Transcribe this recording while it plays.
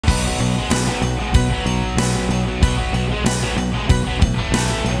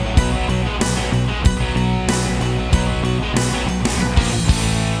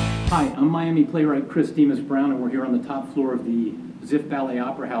I'm Miami playwright Chris Demas Brown, and we're here on the top floor of the Ziff Ballet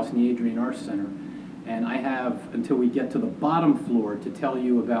Opera House in the Adrienne Arsht Center. And I have until we get to the bottom floor to tell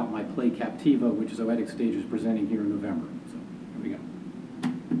you about my play Captiva, which Zoetic Stage is presenting here in November. So here we go.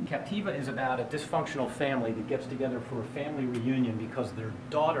 Captiva is about a dysfunctional family that gets together for a family reunion because their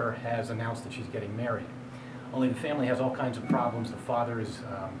daughter has announced that she's getting married. Only the family has all kinds of problems. The father is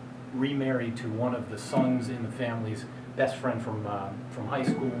remarried to one of the sons in the family's best friend from high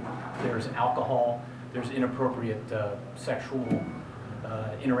school. There's alcohol. There's inappropriate sexual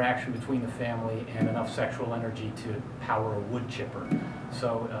interaction between the family and enough sexual energy to power a wood chipper.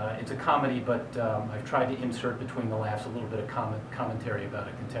 So it's a comedy, but I've tried to insert between the laughs a little bit of commentary about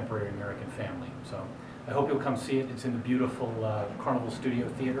a contemporary American family. So I hope you'll come see it. It's in the beautiful Carnival Studio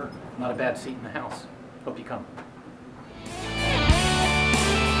Theater. Not a bad seat in the house. Hope you come.